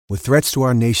With threats to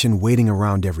our nation waiting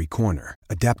around every corner,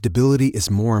 adaptability is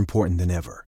more important than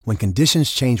ever. When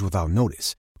conditions change without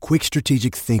notice, quick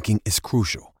strategic thinking is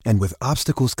crucial. And with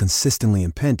obstacles consistently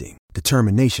impending,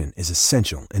 determination is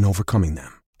essential in overcoming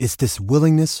them. It's this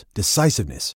willingness,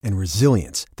 decisiveness, and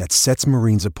resilience that sets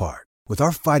Marines apart. With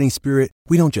our fighting spirit,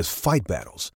 we don't just fight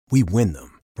battles, we win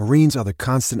them. Marines are the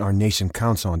constant our nation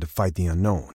counts on to fight the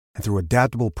unknown. And through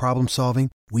adaptable problem solving,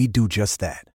 we do just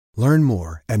that. Learn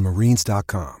more at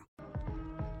marines.com.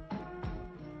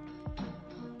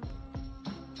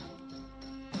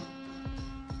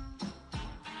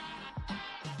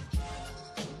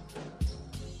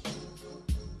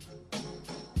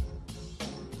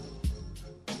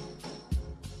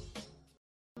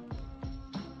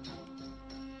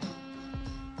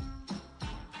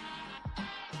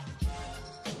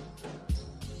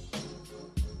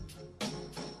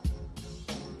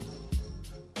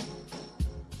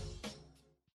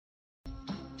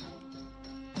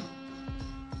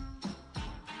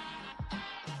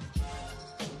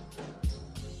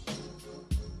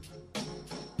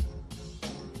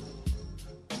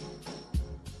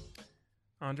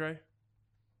 Andre,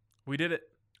 we did it.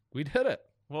 We did it.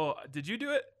 Well, did you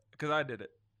do it? Because I did it.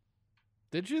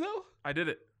 Did you, though? I did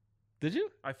it. Did you?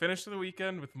 I finished the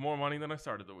weekend with more money than I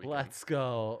started the weekend. Let's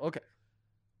go. Okay.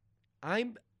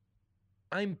 I'm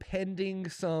pending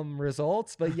some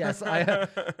results, but yes, I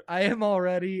am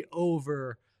already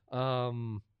over.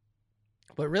 But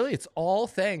really, it's all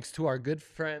thanks to our good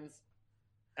friends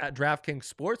at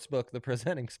DraftKings Sportsbook, the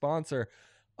presenting sponsor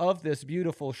of this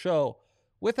beautiful show.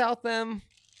 Without them,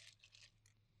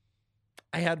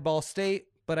 I had Ball State,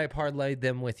 but I parlayed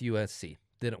them with USC.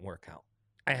 Didn't work out.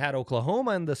 I had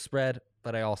Oklahoma in the spread,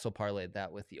 but I also parlayed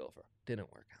that with the over.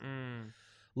 Didn't work out.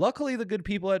 Luckily, the good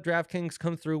people at DraftKings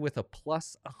come through with a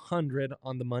plus 100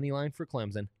 on the money line for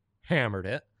Clemson. Hammered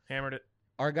it.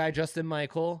 Our guy Justin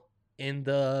Michael in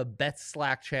the Bets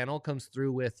Slack channel comes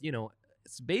through with,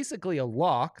 it's basically a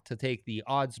lock to take the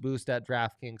odds boost at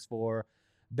DraftKings for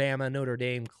Bama, Notre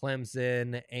Dame,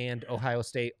 Clemson, and Ohio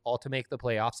State, all to make the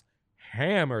playoffs.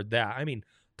 Hammered that. I mean,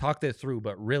 talked it through,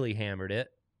 but really hammered it.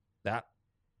 That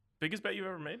biggest bet you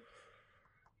ever made?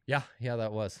 Yeah,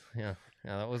 that was. Yeah,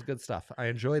 that was good stuff. I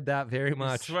enjoyed that very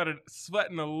much.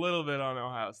 Sweating a little bit on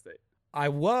Ohio State. I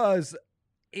was,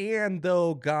 and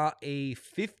though got a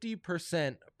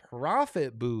 50%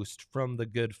 profit boost from the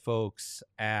good folks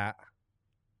at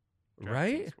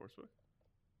right?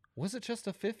 Was it just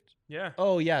a 50? Yeah.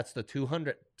 Oh, yeah, it's the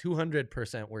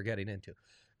 200% we're getting into.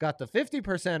 Got the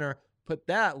 50%er, put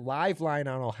that live line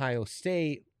on Ohio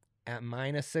State at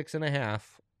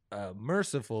 -6.5.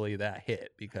 Mercifully, that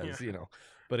hit because,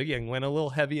 but again, went a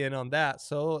little heavy in on that.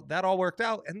 So that all worked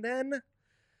out. And then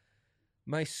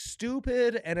my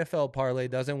stupid NFL parlay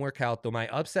doesn't work out, though my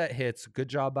upset hits. Good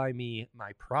job by me.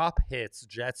 My prop hits,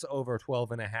 Jets over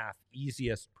 12.5.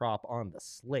 Easiest prop on the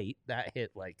slate. That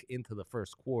hit like into the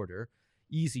first quarter.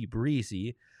 Easy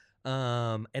breezy.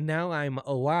 And now I'm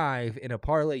alive in a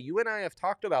parlay you and I have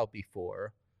talked about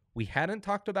before. We hadn't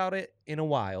talked about it in a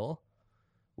while.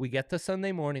 We get to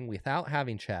Sunday morning without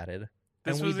having chatted.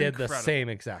 And we did incredible. The same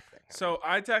exact thing. So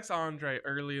I text Andre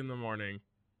early in the morning.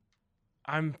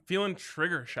 I'm feeling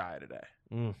trigger shy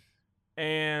today.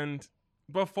 And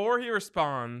before he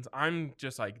responds, I'm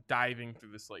just like diving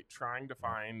through the slate, trying to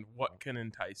find what can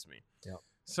entice me. Yep.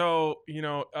 So,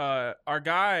 our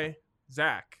guy,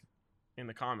 Zach, in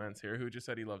the comments here, who just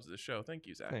said he loves this show. Thank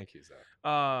you, Zach. Thank you,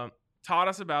 Zach. Taught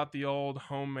us about the old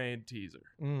homemade teaser.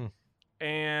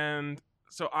 And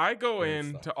so I go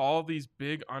into all these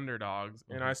big underdogs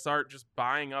and I start just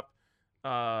buying up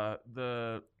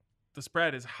the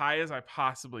spread as high as I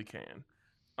possibly can.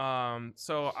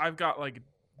 So I've got like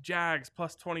Jags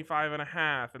plus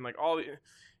 25.5 and like all the,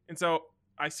 and so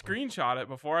I screenshot it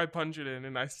before I punch it in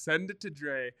and I send it to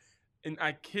Dre. And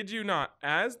I kid you not,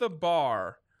 as the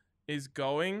bar is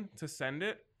going to send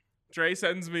it, Dre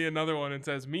sends me another one and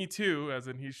says, "Me too," as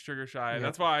in he's sugar shy. Yep.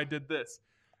 That's why I did this.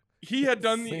 He had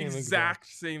done the exact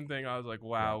same thing. I was like,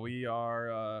 wow, we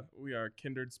are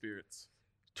kindred spirits.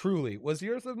 Truly. Was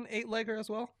yours an 8-legger as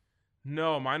well?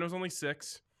 No, mine was only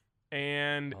 6.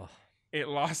 And it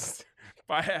lost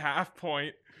by a half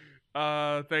point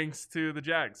thanks to the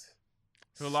Jags,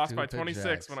 who lost by 26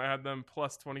 Jags. When I had them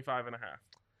plus 25.5.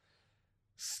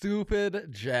 Stupid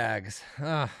Jags.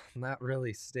 That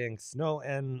really stinks. No,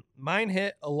 and mine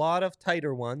hit a lot of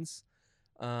tighter ones.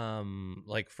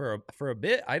 Like for a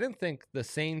bit, I didn't think the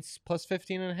Saints plus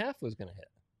 15.5 was gonna hit.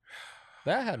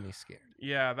 That had me scared.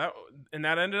 Yeah, that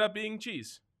ended up being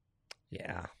cheese.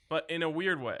 Yeah, but in a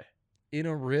weird way. In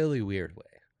a really weird way.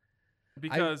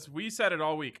 Because we said it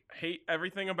all week. Hate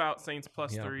everything about Saints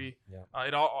plus 3. Yeah.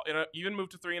 It even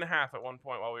moved to 3.5 at one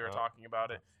point while we were talking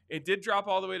about it. It did drop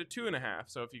all the way to 2.5.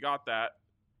 So if you got that,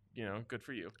 good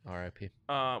for you. R.I.P.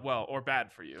 Or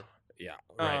bad for you. Yeah.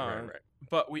 Right.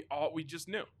 But we just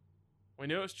knew. We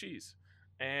knew it was cheese,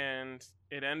 and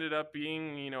it ended up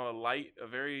being a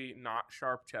very not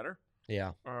sharp cheddar.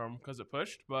 Yeah. Because it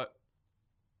pushed, but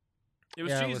it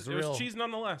was cheese. It was cheese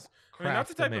nonetheless. I mean, that's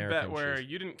the type of bet where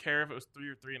you didn't care if it was 3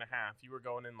 or 3.5. You were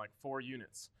going in like 4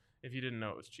 units if you didn't know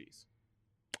it was cheese.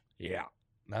 Yeah,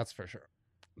 that's for sure.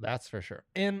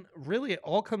 And really, it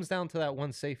all comes down to that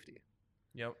one safety.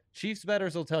 Yep. Chiefs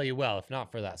bettors will tell you, well, if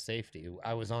not for that safety,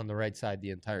 I was on the right side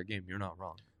the entire game. You're not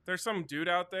wrong. There's some dude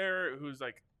out there who's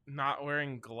like not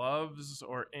wearing gloves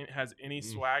or has any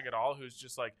swag at all, who's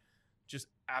just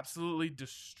absolutely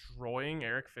destroying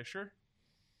Eric Fisher.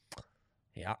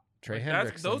 Yeah, Trey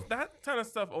Hendrickson. That kind of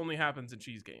stuff only happens in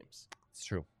cheese games. It's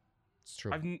true.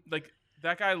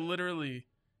 That guy literally,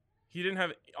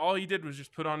 all he did was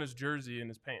just put on his jersey and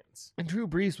his pants. And Drew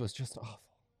Brees was just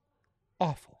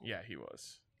awful. Yeah, he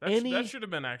was. That should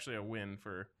have been actually a win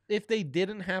for. If they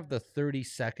didn't have the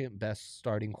 32nd best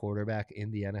starting quarterback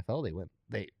in the NFL, they win.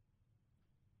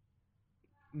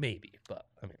 Maybe, but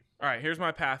I mean. All right, here's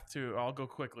my path to. I'll go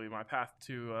quickly. My path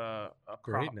to a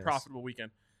profitable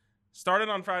weekend. Started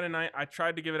on Friday night. I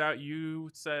tried to give it out. You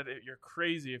said you're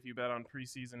crazy if you bet on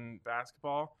preseason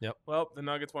basketball. Yep. Well, the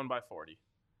Nuggets won by 40,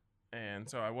 and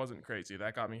so I wasn't crazy.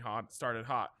 That got me hot. Started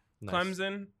hot. Nice.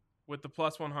 Clemson with the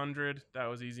plus 100. That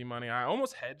was easy money. I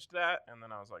almost hedged that, and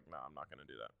then I was like, no, I'm not going to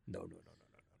do that. No.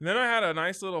 Then I had a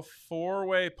nice little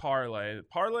 4-way parlay.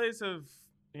 Parlays have,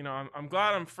 I'm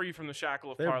glad I'm free from the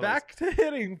shackle of parlays. They're back to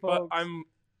hitting, folks. But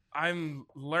I'm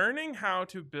learning how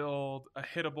to build a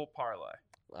hittable parlay.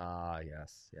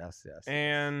 Yes.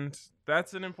 And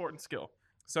that's an important skill.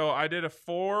 So I did a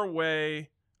 4-way.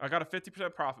 I got a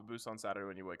 50% profit boost on Saturday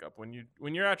when you wake up. When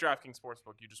you're at DraftKings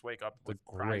Sportsbook, you just wake up with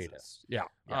prizes. Yeah.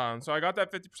 So I got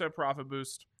that 50% profit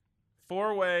boost.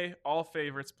 4-way, all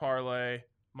favorites parlay,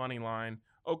 money line.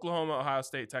 Oklahoma, Ohio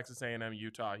State, Texas A&M,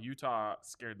 Utah. Utah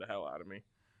scared the hell out of me.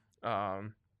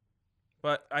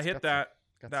 But I hit that.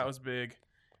 That was big.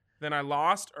 Then I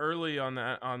lost early on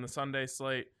the Sunday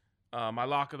slate. My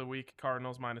lock of the week,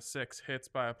 Cardinals -6, hits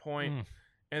by a point.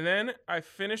 And then I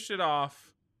finished it off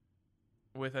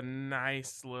with a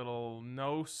nice little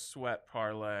no sweat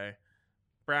parlay.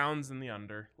 Browns in the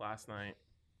under last night.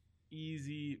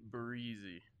 Easy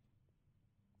breezy.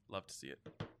 Love to see it.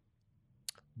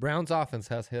 Browns offense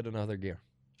has hit another gear.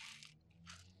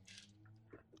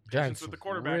 Giants with the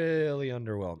quarterback. Really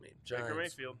underwhelming. Baker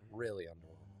Mayfield. Really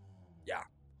underwhelming. Yeah.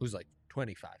 Who's like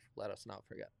 25. Let us not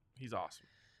forget. He's awesome.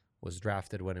 Was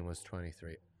drafted when he was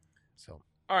 23. So.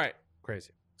 All right.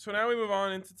 Crazy. So now we move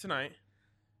on into tonight.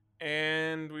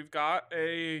 And we've got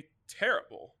a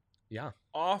terrible. Yeah.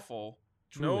 Awful.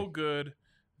 Truly. No good.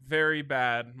 Very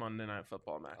bad Monday Night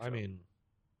Football matchup. I mean,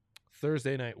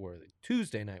 Thursday night worthy.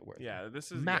 Tuesday night worthy. Yeah,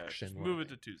 this is Maction. Move it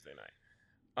to Tuesday night.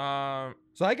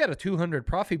 So I got a 200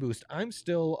 profit boost. I'm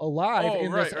still alive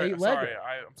in this 8-leg.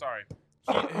 I'm sorry.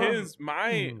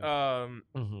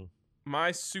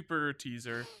 My super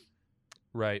teaser.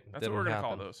 Right. That's what we're gonna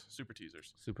call those, super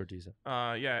teasers. Super teaser.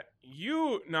 Yeah.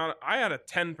 I had a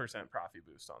 10% profit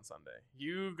boost on Sunday.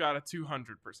 You got a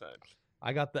 200%.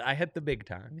 I hit the big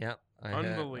time. Yeah.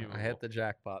 Unbelievable. I hit the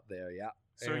jackpot there. Yeah.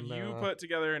 So you put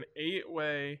together an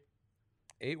 8-way.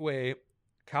 8-way.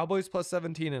 Cowboys plus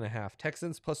 17.5.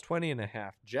 Texans plus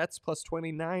 20.5. Jets plus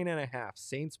 29.5.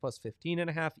 Saints plus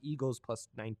 15.5. Eagles plus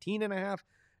 19.5.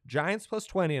 Giants plus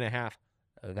 20.5.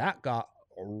 That got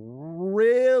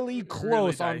really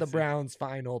close on the Browns'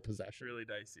 final possession. Really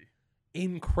dicey.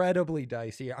 Incredibly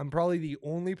dicey. I'm probably the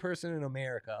only person in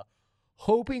America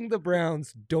hoping the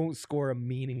Browns don't score a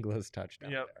meaningless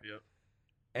touchdown. Yep.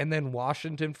 And then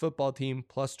Washington football team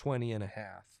plus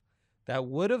 20.5. That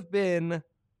would have been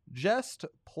just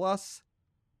plus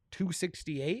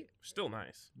 268. Still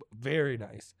nice. Very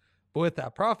nice. But with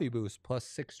that profit boost, plus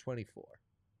 624.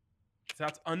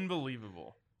 That's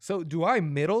unbelievable. So do I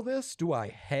middle this? Do I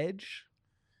hedge?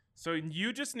 So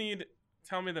you just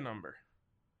tell me the number.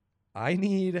 I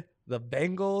need the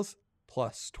Bengals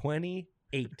plus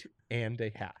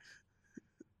 28.5.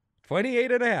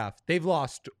 28.5. They've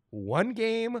lost one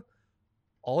game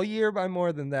all year by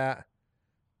more than that.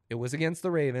 It was against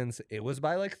the Ravens. It was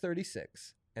by like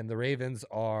 36. And the Ravens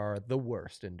are the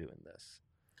worst in doing this.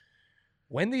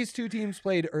 When these two teams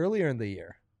played earlier in the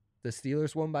year, the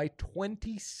Steelers won by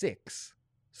 26.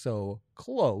 So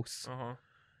close. Uh-huh.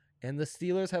 And the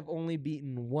Steelers have only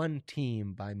beaten one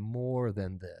team by more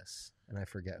than this. and I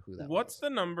forget who that was. What's the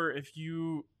number if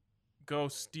you go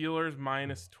Steelers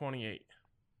minus 28?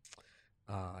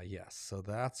 Yes. So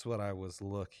that's what I was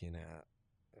looking at.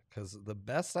 Because the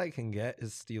best I can get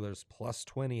is Steelers plus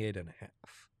 28.5.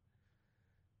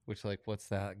 Which, like, what's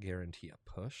that guarantee? A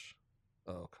push?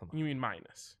 Oh, come on. You mean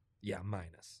minus? Yeah,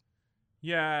 minus.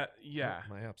 Yeah. Oh,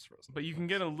 my app's frozen. But you can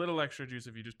get a little extra juice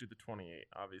if you just do the 28,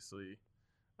 obviously.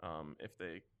 If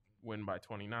they win by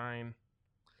 29.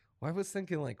 Well, I was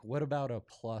thinking, like, what about a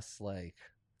plus, like,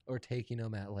 or taking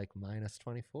them at, like, minus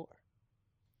 24?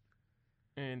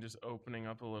 And just opening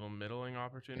up a little middling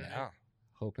opportunity. Yeah.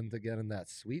 Hoping to get in that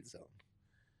sweet zone.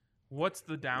 What's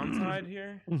the downside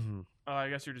here? Mm-hmm. I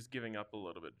guess you're just giving up a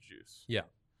little bit of juice. Yeah.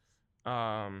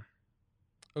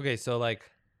 Okay, so, like,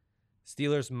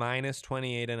 Steelers minus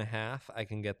 28.5, I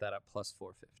can get that at plus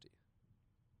 450.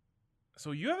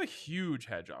 So you have a huge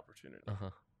hedge opportunity. Uh-huh.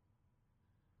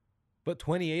 But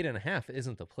 28.5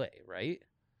 isn't the play, right?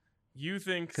 You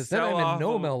think because then I'm in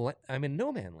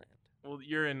no man land. Well,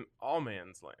 you're in all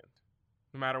man's land.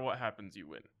 No matter what happens, you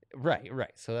win.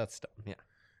 Right. So that's dumb. Yeah.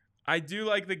 I do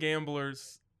like the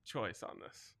gambler's choice on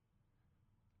this.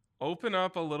 Open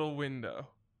up a little window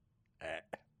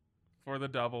for the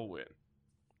double win.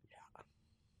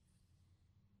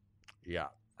 Yeah.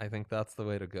 I think that's the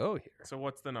way to go here. So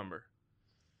what's the number?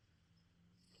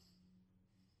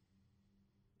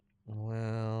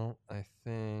 Well, I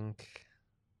think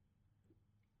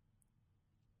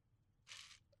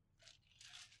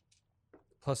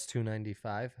plus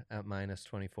 295 at minus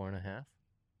 24.5.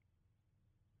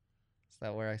 Is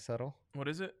that where I settle? What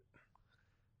is it?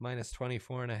 Minus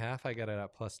 24.5. I got it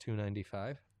at plus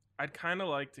 295. I'd kind of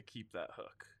like to keep that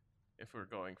hook if we're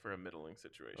going for a middling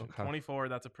situation. Okay. 24,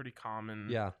 that's a pretty common.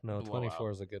 Yeah, no, blowout.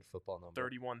 24 is a good football number.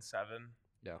 31-7.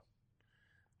 Yeah.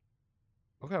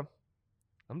 Okay.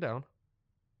 I'm down.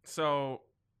 So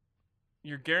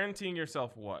you're guaranteeing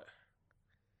yourself what?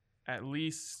 At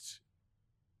least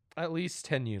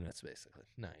 10 units, basically.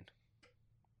 9.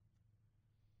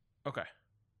 Okay.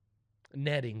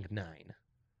 Netting 9.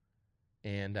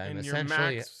 And I'm And your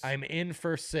essentially max- I'm in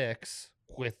for 6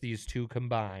 with these two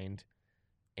combined.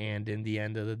 And in the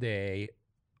end of the day,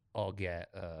 I'll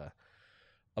get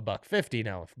 $1.50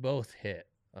 now if both hit.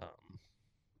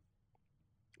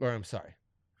 Or I'm sorry.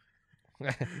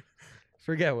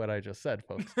 Forget what I just said,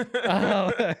 folks.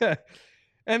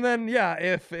 And then, yeah,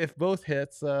 if both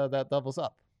hits, that doubles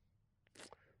up.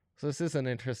 So this is an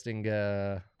interesting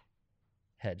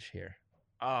hedge here.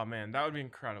 Oh, man, that would be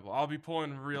incredible. I'll be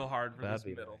pulling real hard for That'd this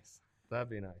be middle. nice. That'd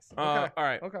be nice. All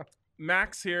right. Okay.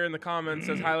 Max here in the comments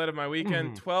says, highlight of my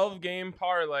weekend, 12-game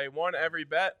parlay, won every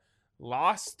bet,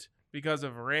 lost because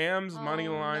of Rams money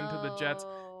line to the Jets.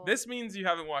 This means you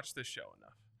haven't watched this show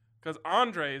enough. Because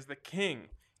Andre is the king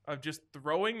of just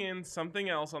throwing in something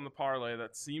else on the parlay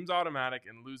that seems automatic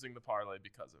and losing the parlay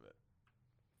because of it.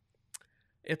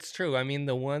 It's true. I mean,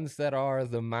 the ones that are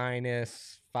the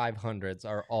minus 500s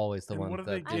are always the And ones what do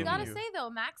that they do. give I gotta you? say though,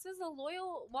 Max is a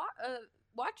loyal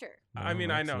watcher. I mean,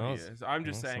 I know knows. he is. I'm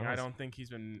just Knows. saying I don't think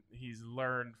he's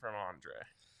learned from Andre.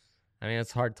 I mean,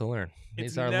 it's hard to learn.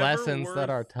 It's These are never lessons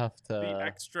that are worth tough to... The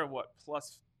extra,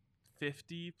 plus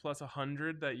 50, plus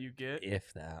 100 that you get,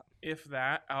 if that. if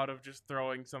that, out of just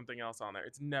throwing something else on there.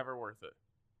 It's never worth it.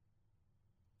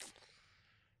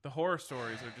 The horror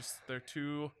stories are they're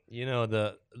too... You know,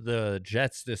 the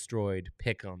Jets destroyed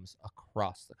pick'ems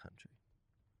across the country.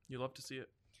 You love to see it.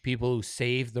 People who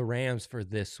saved the Rams for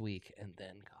this week and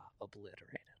then got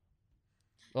obliterated.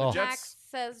 Oh, Jets- Max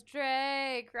says,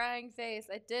 Dre, crying face.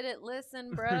 I didn't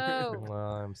listen, bro.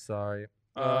 well, I'm sorry.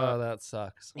 Uh, that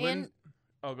sucks. And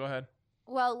Oh, go ahead.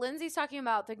 well, Lindsay's talking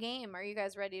about the game. Are you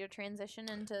guys ready to transition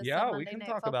into some Yeah, Monday we can Night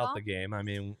talk Football? about the game. I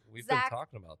mean, we've Zach- been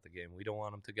talking about the game. We don't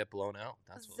want them to get blown out.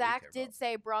 That's what Zach we care did about.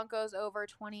 say Broncos over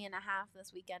 20.5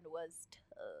 this weekend was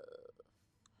tough.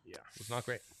 Yeah. It's not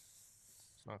great.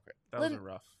 It's not great. That was a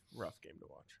rough game to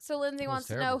watch. So Lindsay That was wants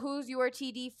to know terrible. who's your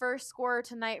TD first scorer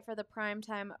tonight for the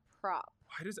primetime prop.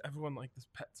 Why does everyone like this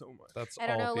pet so much? That's I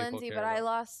don't all know, people Lindsay, care but I about.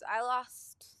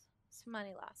 lost some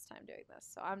money last time doing this,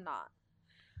 so I'm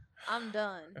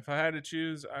done. If I had to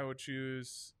choose, I would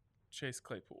choose Chase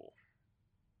Claypool.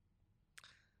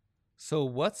 So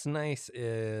what's nice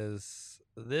is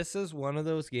this is one of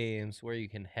those games where you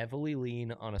can heavily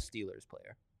lean on a Steelers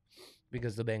player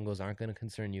because the Bengals aren't going to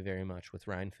concern you very much with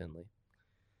Ryan Finley.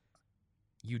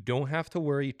 You don't have to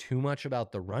worry too much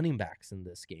about the running backs in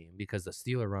this game because the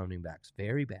Steeler running back's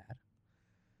very bad.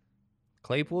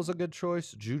 Claypool's a good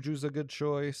choice. Juju's a good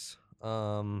choice.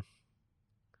 I'm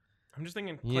just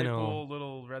thinking Claypool, You know-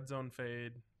 little red zone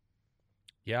fade.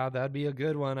 Yeah, that'd be a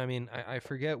good one. I mean, I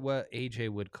forget what AJ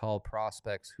would call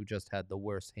prospects who just had the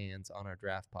worst hands on our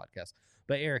draft podcast,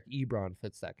 but Eric Ebron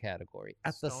fits that category.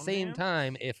 At the same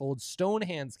time, if old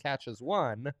Stonehands catches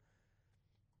one,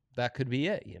 that could be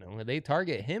it. They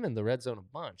target him in the red zone a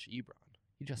bunch. Ebron,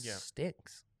 he just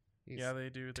stinks. He's they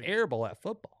do. Terrible at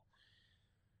football.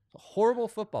 A horrible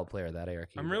football player, that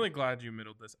Eric Ebron. I'm really glad you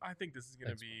middled this. I think this is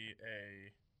going to be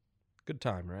a good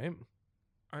time, right?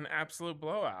 An absolute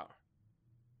blowout.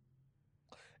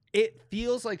 It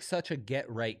feels like such a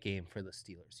get-right game for the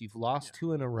Steelers. You've lost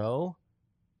 2 in a row.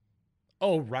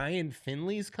 Oh, Ryan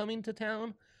Finley's coming to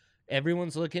town?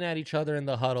 Everyone's looking at each other in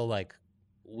the huddle like,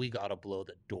 we got to blow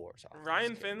the doors off.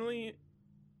 Ryan Finley,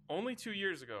 only 2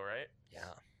 years ago, right?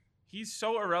 Yeah. He's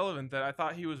so irrelevant that I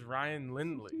thought he was Ryan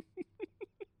Lindley,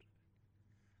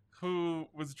 who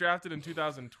was drafted in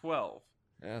 2012.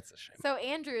 That's a shame. So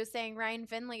Andrew is saying Ryan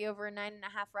Finley over 9.5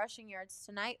 rushing yards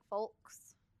tonight,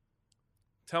 folks.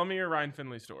 Tell me your Ryan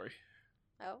Finley story.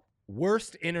 Oh.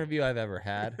 Worst interview I've ever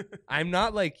had. I'm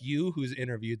not like you, who's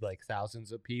interviewed like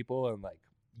thousands of people and like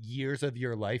years of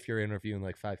your life. You're interviewing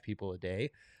like 5 people a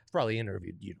day. I've probably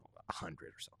interviewed 100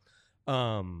 or so.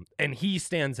 And he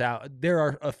stands out. There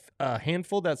are a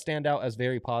handful that stand out as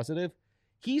very positive.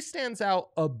 He stands out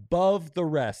above the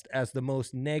rest as the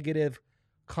most negative,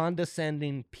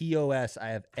 condescending POS I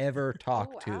have ever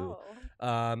talked to.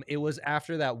 It was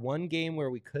after that one game where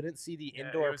we couldn't see the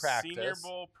indoor practice. Senior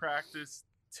Bowl practice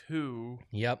 2.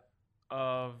 Yep.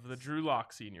 Of the Drew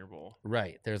Lock Senior Bowl.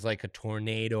 Right. There's like a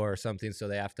tornado or something, so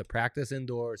they have to practice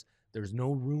indoors. There's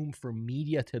no room for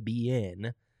media to be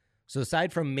in. So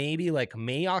aside from maybe like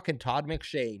Mayock and Todd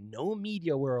McShay, no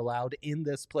media were allowed in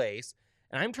this place.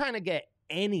 And I'm trying to get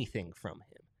anything from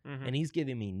him. Mm-hmm. And he's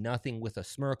giving me nothing with a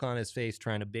smirk on his face,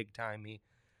 trying to big time me.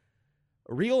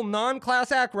 A real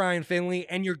non-class act, Ryan Finley,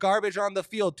 and you're garbage on the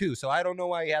field too. So I don't know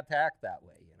why you have to act that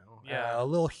way. Yeah. A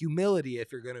little humility,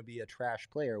 if you're going to be a trash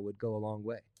player, would go a long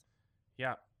way.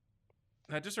 Yeah.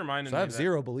 That just reminded me. I have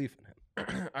zero belief in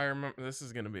him. I remember this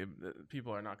is going to be,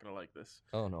 people are not going to like this.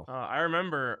 Oh, no. I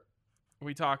remember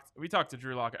we talked to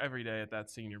Drew Lock every day at that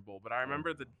Senior Bowl, but I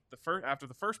remember after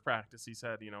the first practice, he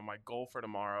said, my goal for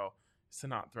tomorrow is to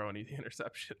not throw any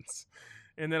interceptions.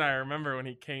 And then I remember when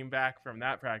he came back from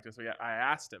that practice, I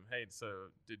asked him, hey, so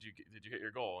did you hit your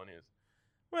goal? And he was,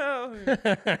 well,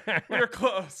 we were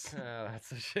close. Oh,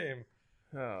 that's a shame.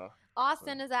 Oh.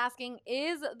 Austin is asking,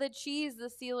 is the cheese the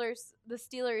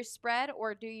Steelers spread,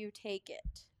 or do you take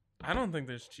it? I don't think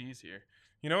there's cheese here.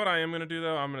 You know what I am going to do,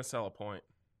 though? I'm going to sell a point.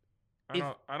 I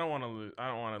don't want to lose. I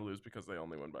don't want to lose because they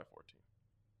only win by 14.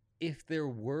 If there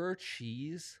were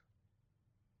cheese,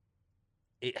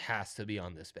 it has to be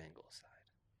on this Bengals side.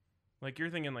 Like you're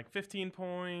thinking like 15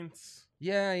 points.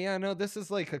 Yeah. No, this is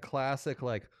like a classic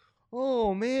like,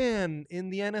 oh, man, in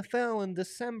the NFL in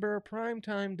December,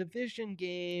 primetime division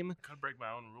game. I could break my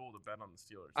own rule to bet on the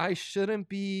Steelers. I shouldn't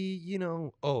be,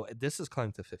 oh, this has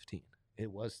climbed to 15.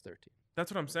 It was 13. That's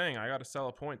what I'm saying. I got to sell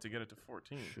a point to get it to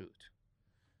 14. Shoot.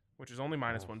 Which is only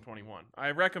minus 121.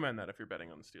 I recommend that if you're betting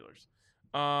on the Steelers.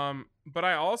 But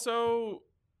I also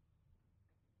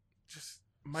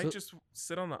might just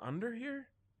sit on the under here.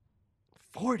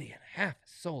 40.5 is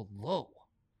so low.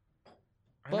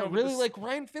 But know, really, like,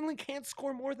 Ryan Finley can't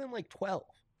score more than, like, 12.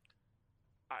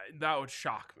 That would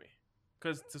shock me.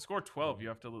 Because to score 12, you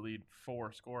have to lead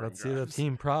 4 scoring Let's drives. see the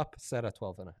team prop set at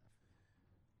 12.5.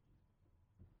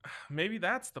 Maybe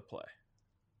that's the play.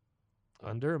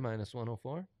 Under minus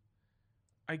 104?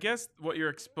 I guess what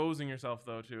you're exposing yourself,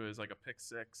 though, to is, like, a pick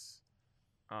 6.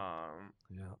 Yeah.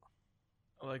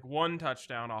 Like one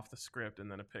touchdown off the script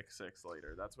and then a pick 6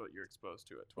 later. That's what you're exposed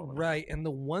to at 12. Right, and the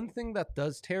one thing that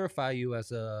does terrify you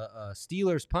as a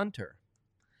Steelers punter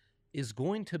is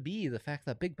going to be the fact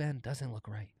that Big Ben doesn't look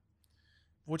right.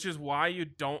 Which is why you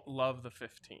don't love the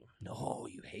 15. No,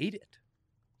 you hate it.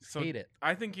 Hate it.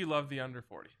 I think you love the under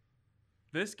 40.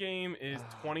 This game is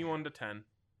 21-10.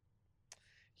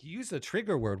 You used a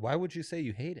trigger word. Why would you say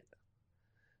you hate it?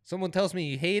 Someone tells me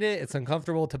you hate it, it's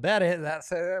uncomfortable to bet it. That's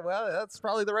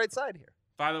probably the right side here.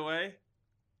 By the way,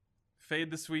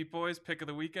 fade the Sweet Boys, pick of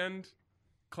the weekend.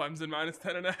 Clemson minus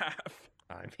 10.5.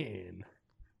 I mean,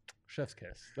 chef's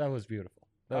kiss. That was beautiful.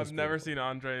 I've never seen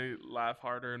Andre laugh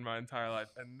harder in my entire life,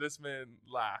 and this man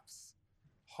laughs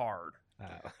hard.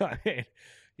 I mean,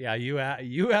 yeah, you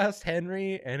asked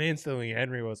Henry, and instantly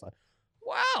Henry was like,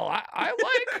 "Wow, I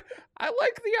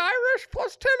like the Irish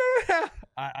plus 10.5."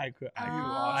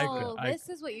 This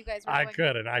is what you guys were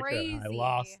doing. I crazy. I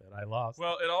lost it.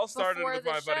 Well, it all started Before with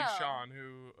the my buddy show. Sean,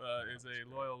 who is a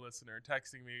loyal listener,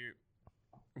 texting me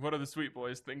What do the sweet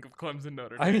boys think of Clemson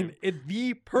Notre Dame? I mean, it's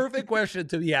the perfect question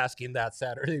to be asking that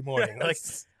Saturday morning.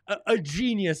 Yes. Like a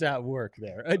genius at work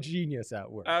there. A genius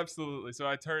at work. Absolutely. So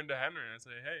I turned to Henry and I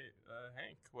say, hey,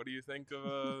 Hank, what do you think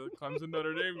of Clemson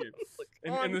Notre Dame game?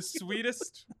 In the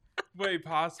sweetest way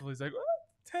possible. He's like,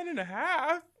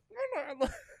 10.5.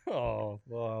 Oh,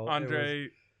 well. Andre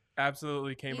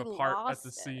absolutely came He apart at lost the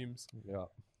it. seams. Yeah.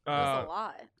 That's a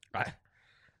lot.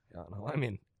 I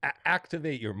mean,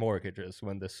 activate your mortgages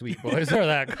when the sweet boys are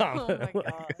that confident. Oh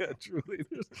my God. Truly,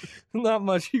 there's not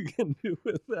much you can do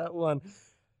with that one.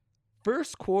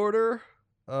 First quarter,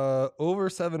 over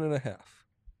 7.5.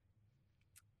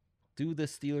 Do the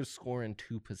Steelers score in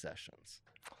 2 possessions?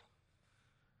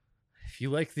 If you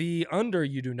like the under,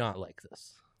 you do not like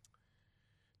this.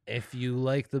 If you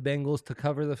like the Bengals to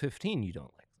cover the 15, you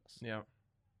don't like this. Yeah.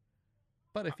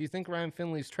 But if you think Ryan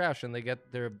Finley's trash and they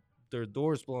get their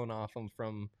doors blown off them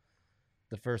from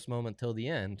the first moment till the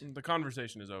end, The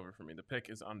conversation is over for me. The pick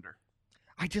is under.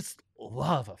 I just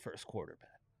love a first quarter bet.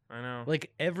 I know.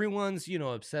 Like everyone's,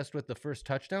 obsessed with the first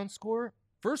touchdown score.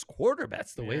 First quarter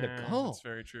bet's the way to go. That's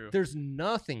very true. There's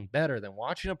nothing better than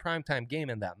watching a primetime game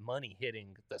and that money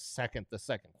hitting the second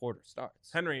quarter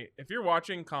starts. Henry, if you're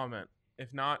watching, comment.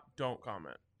 If not, don't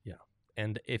comment. Yeah.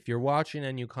 And if you're watching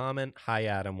and you comment, hi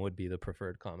Adam would be the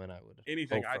preferred comment I would.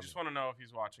 Anything. hope I from just him. want to know if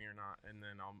he's watching or not, and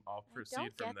then I'll proceed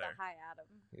Don't from get there. the high Adam.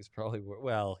 He's probably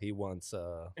he once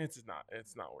It's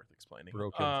not worth explaining.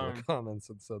 broke into the comments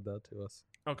and said that to us.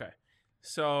 Okay.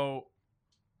 So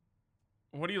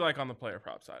what do you like on the player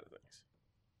prop side of things?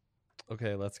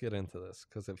 Okay, let's get into this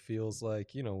because it feels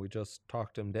like, we just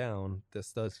talked him down.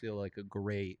 This does feel like a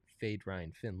great fade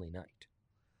Ryan Finley night.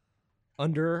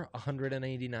 Under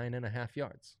 189.5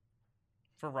 yards.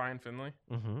 For Ryan Finley?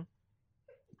 Mm-hmm.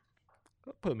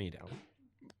 Put me down.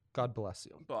 God bless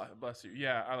you. Bless you.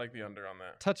 Yeah, I like the under on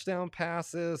that. Touchdown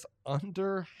passes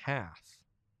under half.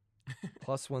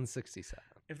 Plus 167.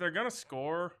 If they're going to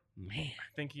score, Man,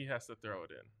 I think he has to throw it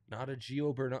in. not a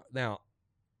Gio Bernard. Now,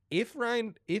 if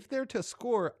they're to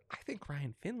score, I think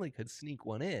Ryan Finley could sneak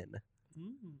one in.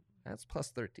 That's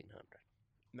plus 1,300.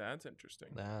 That's interesting.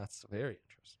 That's very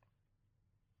interesting.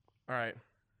 All right.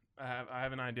 I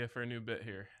have an idea for a new bit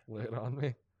here. Lay it on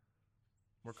me.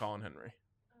 We're calling Henry.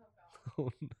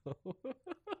 Oh, no.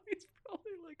 He's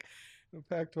probably like a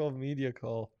Pac-12 media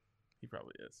call. He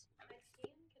probably is.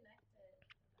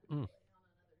 Mm.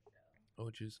 Oh,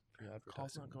 jeez. Yeah,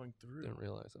 Call's not going through. Didn't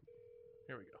realize it.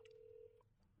 Here we go.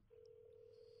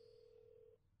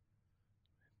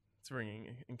 It's ringing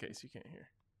in case you can't hear.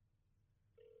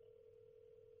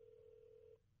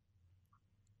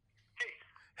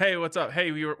 Hey, what's up?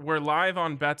 Hey, we're live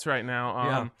on bets right now.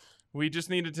 Yeah. We just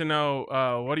needed to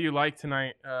know what do you like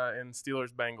tonight in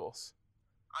Steelers Bengals?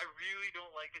 I really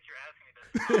don't like that you're asking me this.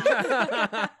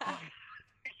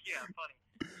 Yeah, funny.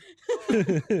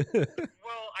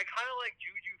 Well, I kind of like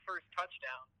Juju first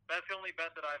touchdown. That's the only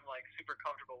bet that I'm like super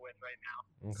comfortable with right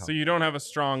now. Okay. So you don't have a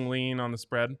strong lean on the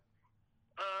spread?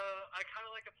 I kind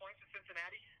of like the points of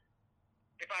Cincinnati.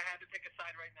 If I had to pick a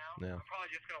side right now, Yeah. I'm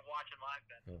probably just gonna watch and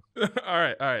live bet. All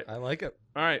right. I like it.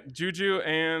 All right, Juju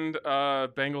and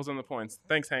Bengals in the points.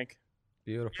 Thanks, Hank.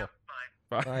 Beautiful. Yep,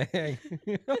 fine. Bye. Bye, Hank.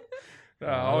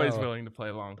 Always Oh. willing to play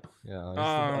along. Yeah, he's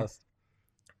the best.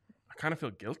 I kind of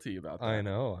feel guilty about that. I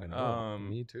know.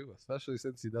 Me too, especially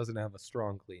since he doesn't have a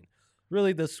strong lean.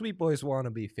 Really, the sweet boys want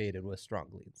to be faded with strong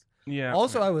leans. Yeah.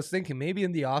 Also, I was thinking maybe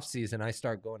in the off season I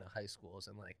start going to high schools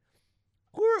and like,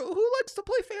 who likes to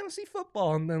play fantasy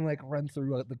football, and then like run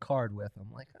through the card with them.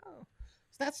 Like, oh,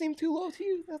 does that seem too low to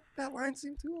you? That line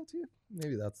seem too low to you?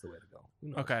 Maybe that's the way to go. Who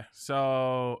knows? Okay,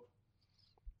 so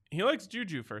he likes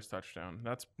Juju first touchdown.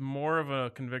 That's more of a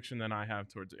conviction than I have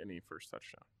towards any first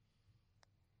touchdown.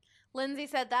 Lindsay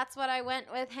said, that's what I went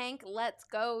with, Hank. Let's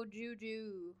go,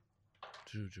 Juju.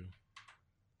 Juju.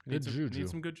 Need Good some, Juju. Need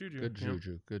some good Juju. Good yeah.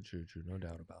 Juju. Good Juju. No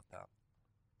doubt about that.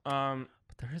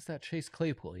 But there is that Chase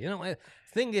Claypool.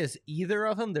 Thing is, either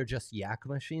of them, they're just yak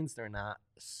machines. They're not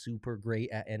super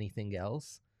great at anything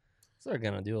else. So they're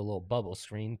going to do a little bubble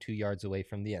screen 2 yards away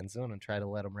from the end zone and try to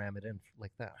let them ram it in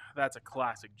like that. That's a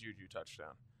classic Juju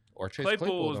touchdown. Or Chase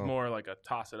Claypool is though. more like a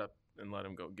toss it up and let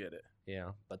him go get it.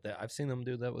 Yeah, but I've seen them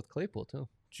do that with Claypool too.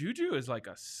 Juju is like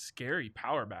a scary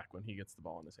power back when he gets the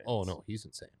ball in his hands. Oh, no, he's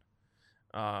insane.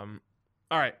 All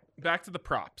right, back to the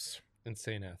props.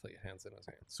 Insane athlete, hands in his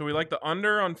hands. So we like the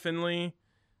under on Finley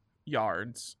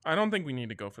yards. I don't think we need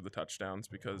to go for the touchdowns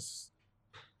because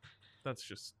that's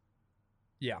just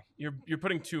you're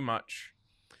putting too much.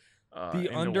 The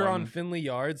under on Finley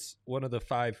yards, one of the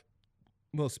 5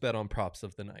 most bet on props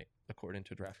of the night. according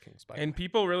to DraftKings. And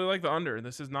people really like the under.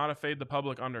 This is not a fade the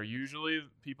public under. Usually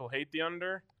people hate the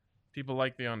under. People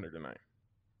like the under tonight.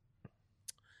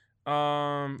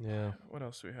 Yeah. What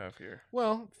else do we have here?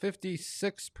 Well,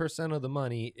 56% of the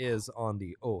money is on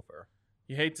the over.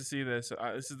 You hate to see this.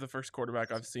 This is the first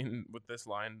quarterback I've seen with this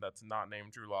line that's not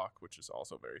named Drew Lock, which is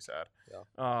also very sad.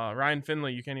 Yeah. Ryan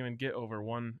Finley, you can't even get over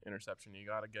 1 interception. You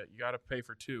gotta pay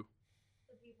for 2.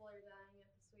 The people are dying at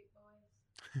the Sweet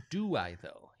Boys. Do I,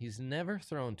 though? He's never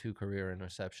thrown 2 career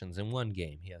interceptions in one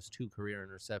game. He has 2 career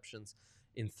interceptions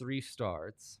in 3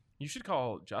 starts. You should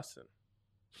call Justin.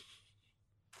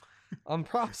 On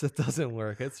props, it doesn't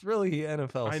work. It's really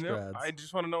NFL I know. spreads. I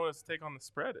just want to know what his take on the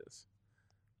spread is.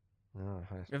 Oh,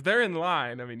 If they're in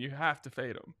line, I mean, you have to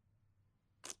fade them.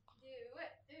 Do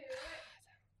it.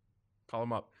 Call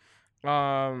them up.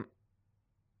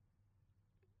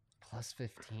 Plus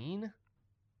 15?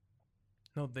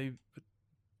 No,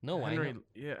 No, Henry. I know.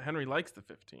 Yeah, Henry likes the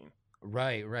 15.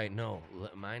 Right. No,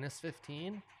 minus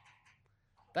 15?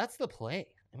 That's the play.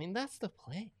 I mean, that's the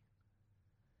play.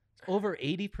 Over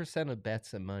 80% of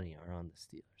bets and money are on the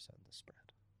Steelers on the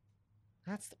spread.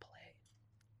 That's the play.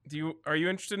 Are you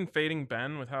interested in fading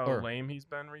Ben with how lame he's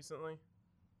been recently?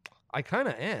 I kind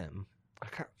of am.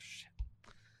 Shit.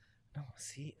 No,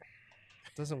 see,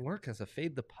 it doesn't work as a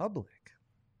fade the public.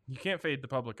 You can't fade the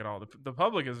public at all. The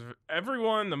public is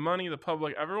everyone, the money, the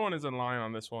public, everyone is in line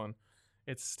on this one.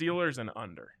 It's Steelers and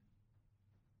under.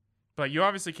 But you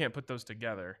obviously can't put those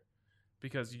together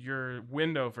because your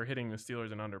window for hitting the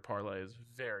Steelers and under parlay is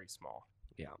very small.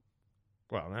 Yeah.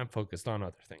 Well, I'm focused on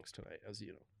other things tonight, as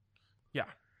you know. Yeah.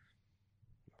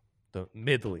 The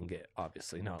middling it,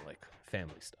 obviously, not like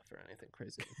family stuff or anything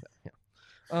crazy like that. Yeah.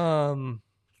 Of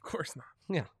course not.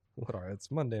 Yeah. Whatever. It's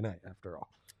Monday night after all.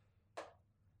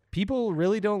 People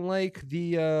really don't like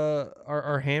the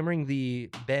are hammering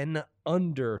the Ben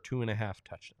under 2.5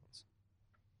 touchdowns.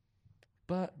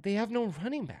 But they have no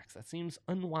running backs. That seems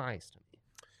unwise to me.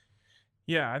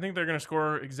 Yeah, I think they're going to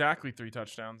score exactly 3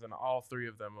 touchdowns, and all 3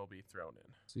 of them will be thrown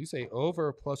in. So you say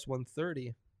over plus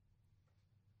 130.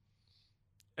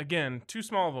 Again, too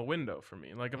small of a window for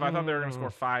me. Like, if I thought they were going to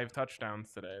score 5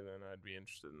 touchdowns today, then I'd be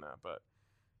interested in that. But,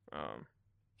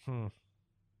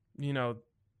 you know,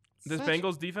 this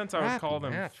Bengals defense, I would call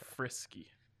them frisky.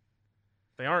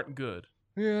 They aren't good.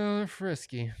 Yeah, they're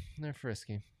frisky.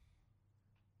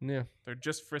 Yeah. They're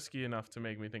just frisky enough to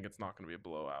make me think it's not going to be a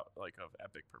blowout, like, of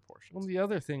epic proportions. Well, the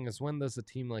other thing is, when does a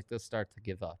team like this start to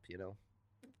give up, you know?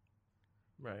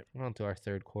 Right. We're on to our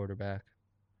 3rd quarterback.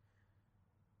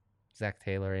 Zach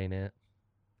Taylor ain't it.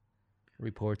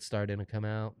 Reports starting to come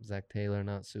out. Zach Taylor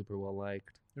not super well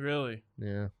liked. Really?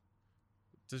 Yeah.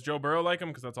 Does Joe Burrow like him?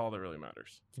 Because that's all that really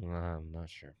matters. I'm not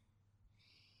sure.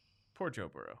 Poor Joe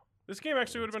Burrow. This game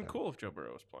actually would have been cool if Joe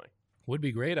Burrow was playing. Would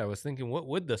be great. I was thinking, what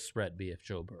would the spread be if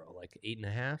Joe Burrow? Like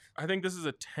 8.5? I think this is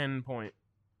a 10-point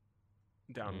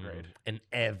downgrade. And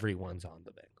everyone's on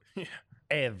the Bengals. Yeah.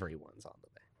 Everyone's on the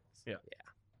Bengals.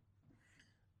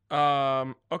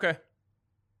 Yeah. Okay.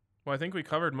 Well, I think we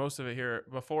covered most of it here.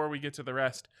 Before we get to the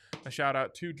rest, a shout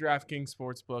out to DraftKings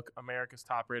Sportsbook, America's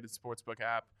top-rated sportsbook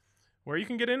app, where you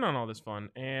can get in on all this fun.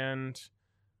 And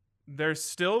there's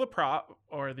still the prop,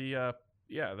 or the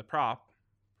prop.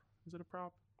 Is it a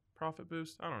prop? Profit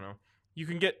boost? I don't know. You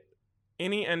can get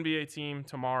any NBA team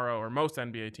tomorrow, or most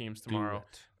NBA teams tomorrow,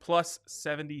 plus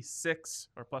 76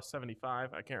 or plus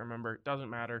 75. I can't remember. It doesn't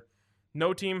matter.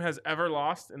 No team has ever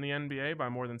lost in the NBA by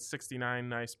more than 69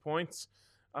 nice points.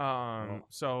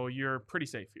 So you're pretty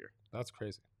safe here. That's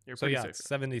crazy. You're pretty safe. It's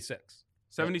 76.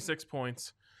 76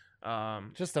 points.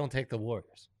 Just don't take the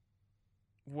Warriors.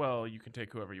 Well, you can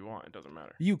take whoever you want. It doesn't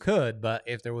matter. You could, but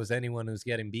if there was anyone who's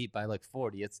getting beat by like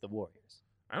 40, it's the Warriors.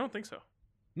 I don't think so.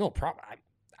 No problem.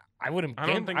 I wouldn't. I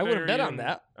don't think I wouldn't bet even, on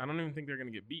that. I don't even think they're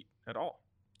going to get beat at all.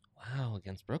 Wow,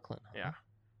 against Brooklyn. Huh? Yeah.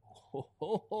 A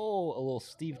little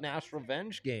Steve Nash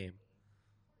revenge game.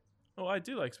 Oh, I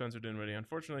do like Spencer Dinwiddie.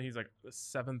 Unfortunately, he's like the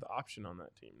 7th option on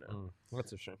that team now.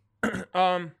 That's a shame.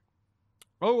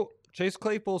 Chase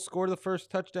Claypool scored the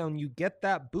first touchdown. You get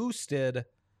that boosted,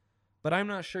 but I'm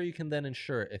not sure you can then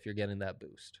insure it if you're getting that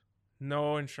boost.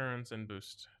 No insurance and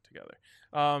boost together.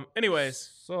 Anyways.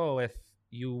 So if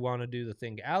you want to do the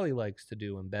thing Allie likes to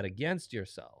do and bet against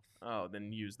yourself. Oh,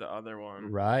 then use the other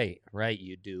one. Right.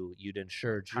 You'd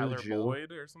insure Tyler Juju.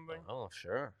 Boyd or something? Oh,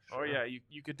 sure. Oh, yeah.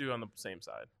 You could do on the same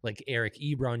side. Like Eric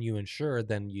Ebron, you insure,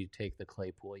 then you take the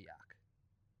Claypool yak.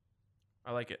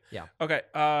 I like it. Yeah. Okay.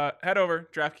 Head over,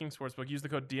 DraftKings Sportsbook. Use the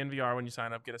code DNVR when you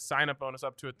sign up. Get a sign-up bonus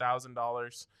up to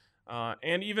 $1,000.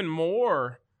 And even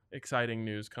more exciting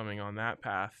news coming on that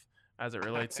path as it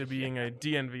relates to being a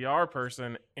DNVR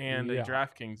person and a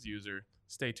DraftKings user.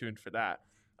 Stay tuned for that.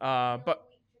 But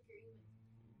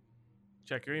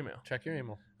check your email. Check your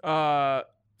email.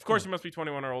 Of course, you must be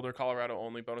 21 or older. Colorado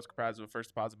only. Bonus comprised of a first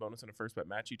deposit bonus and a first bet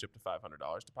match, each up to $500.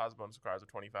 Deposit bonus requires a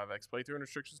 25x playthrough, and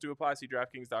restrictions do apply. See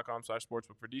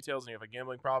DraftKings.com/sportsbook for details. And you have a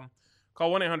gambling problem,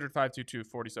 call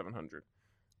 1-800-522-4700.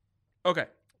 Okay.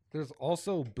 There's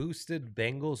also boosted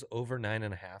Bengals over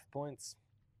 9.5 points.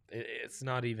 It's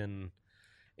not even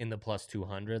in the plus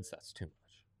 200s. That's too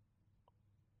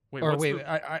much.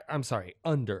 I'm sorry,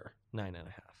 under 9.5.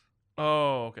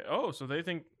 Oh, okay. Oh, so they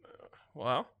think,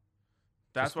 well,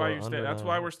 that's why that's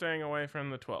why we're staying away from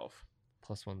the 12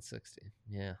 plus 160.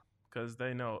 Yeah, because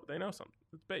they know something.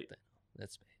 It's bait.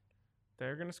 That's bait.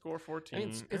 They're gonna score 14. I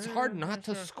mean, it's hard not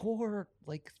to score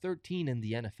like 13 in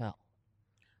the NFL.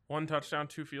 1 touchdown,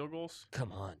 2 field goals.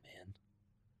 Come on, man.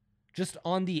 Just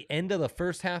on the end of the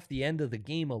first half, the end of the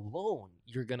game alone,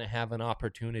 you're going to have an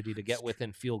opportunity to get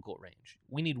within field goal range.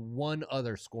 We need one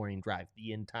other scoring drive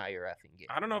the entire effing game.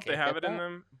 I don't know if they have it in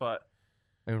them, but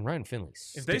I mean, Ryan Finley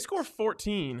if they score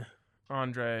 14,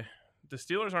 Andre, the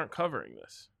Steelers aren't covering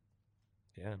this.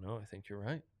 Yeah, no, I think you're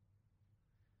right.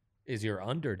 Is your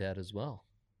under dead as well?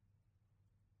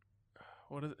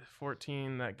 What is it?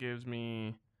 14, that gives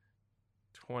me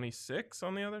 26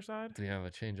 on the other side? Do you have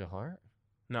a change of heart?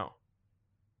 No.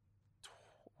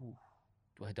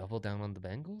 Do I double down on the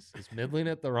Bengals? Is middling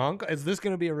at the wrong? Is this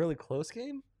going to be a really close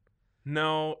game?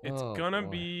 No, it's going to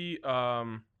be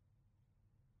 27-13.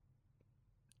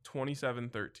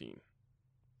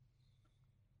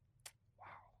 Wow.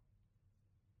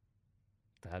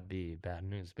 That'd be bad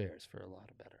news bears for a lot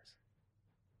of bettors.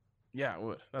 Yeah, it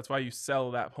would. That's why you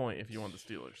sell that point if you want the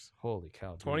Steelers. Holy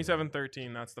cow.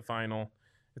 27-13, that's the final.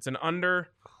 It's an under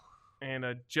and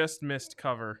a just missed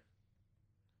cover.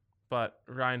 But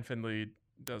Ryan Finley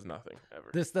does nothing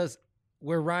ever.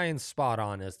 Where Ryan's spot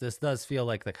on is this does feel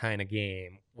like the kind of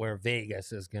game where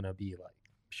Vegas is going to be like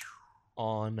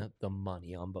on the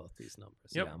money on both these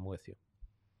numbers. Yep. Yeah, I'm with you.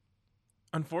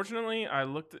 Unfortunately, I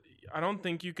don't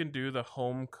think you can do the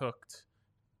home cooked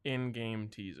in-game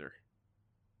teaser.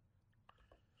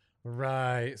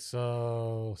 Right.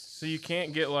 So you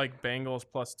can't get like Bengals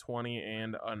plus 20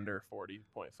 and under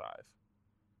 40.5.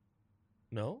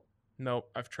 No? Nope,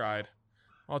 I've tried.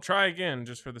 I'll try again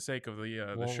just for the sake of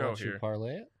the show here. You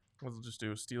parlay it? We'll just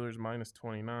do Steelers minus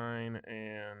 29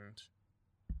 and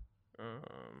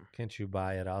can't you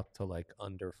buy it out to like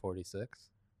under 46?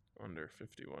 Under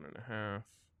 51.5.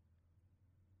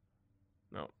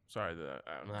 No, sorry, the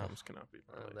outcomes cannot be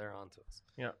parlayed. They're on to us.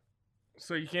 Yeah.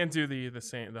 So you can't do the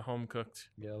home cooked.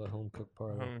 Yeah, the home cooked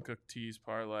parlay. Home cooked tease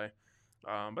parlay.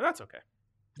 But that's okay.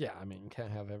 Yeah, I mean,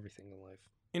 can't have everything in life.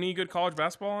 Any good college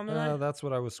basketball on tonight? That's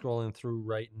what I was scrolling through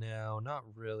right now. Not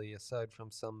really, aside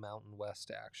from some Mountain West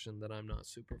action that I'm not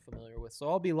super familiar with. So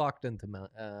I'll be locked into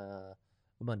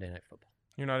Monday Night Football.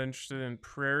 You're not interested in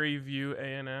Prairie View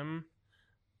A&M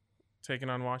taking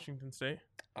on Washington State?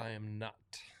 I am not.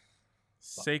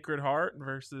 Sacred Heart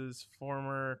versus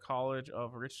former College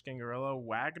of Rich Scangarello,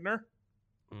 Wagner.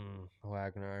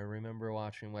 Wagner. I remember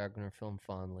watching Wagner film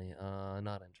fondly.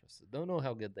 Not interested. Don't know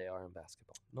how good they are in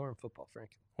basketball, nor in football,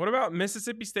 frankly. What about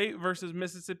Mississippi State versus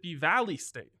Mississippi Valley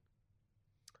State?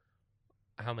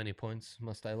 How many points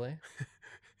must I lay?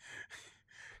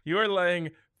 You are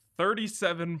laying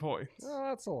 37 points. Oh,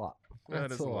 that's a lot.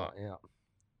 That is a lot. Yeah.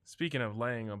 Speaking of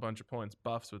laying a bunch of points,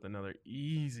 Buffs with another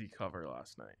easy cover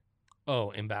last night.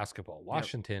 Oh, in basketball,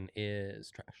 Washington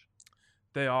is trash.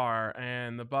 They are,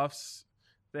 and the Buffs,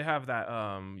 they have that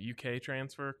UK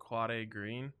transfer, Quade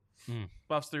Green.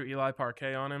 Buffs threw Eli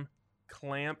Parquet on him.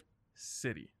 Clamp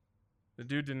City. The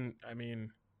dude couldn't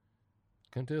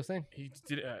do a thing.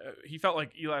 He felt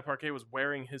like Eli Parquet was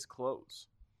wearing his clothes.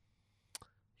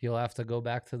 He'll have to go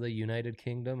back to the United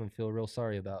Kingdom and feel real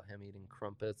sorry about him eating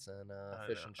crumpets and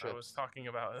fish and chips. I was talking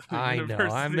about I know.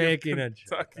 I'm making a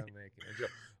joke.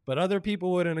 But other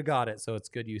people wouldn't have got it, so it's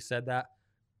good you said that.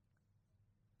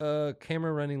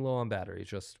 Camera running low on battery,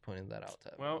 just pointing that out.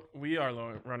 Well, we are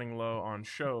running low on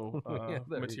show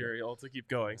material to keep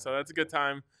going. So that's a good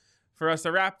time for us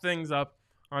to wrap things up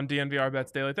on DNVR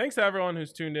Bets Daily. Thanks to everyone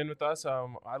who's tuned in with us.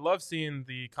 I love seeing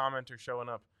the commenters showing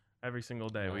up every single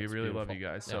day. We really love you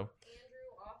guys. So Andrew,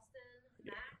 Austin,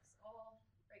 Max, all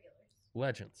regulars.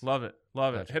 Legends. Love it.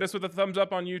 Love it. Hit us with a thumbs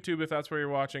up on YouTube if that's where you're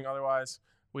watching. Otherwise,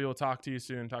 we will talk to you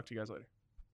soon. Talk to you guys later.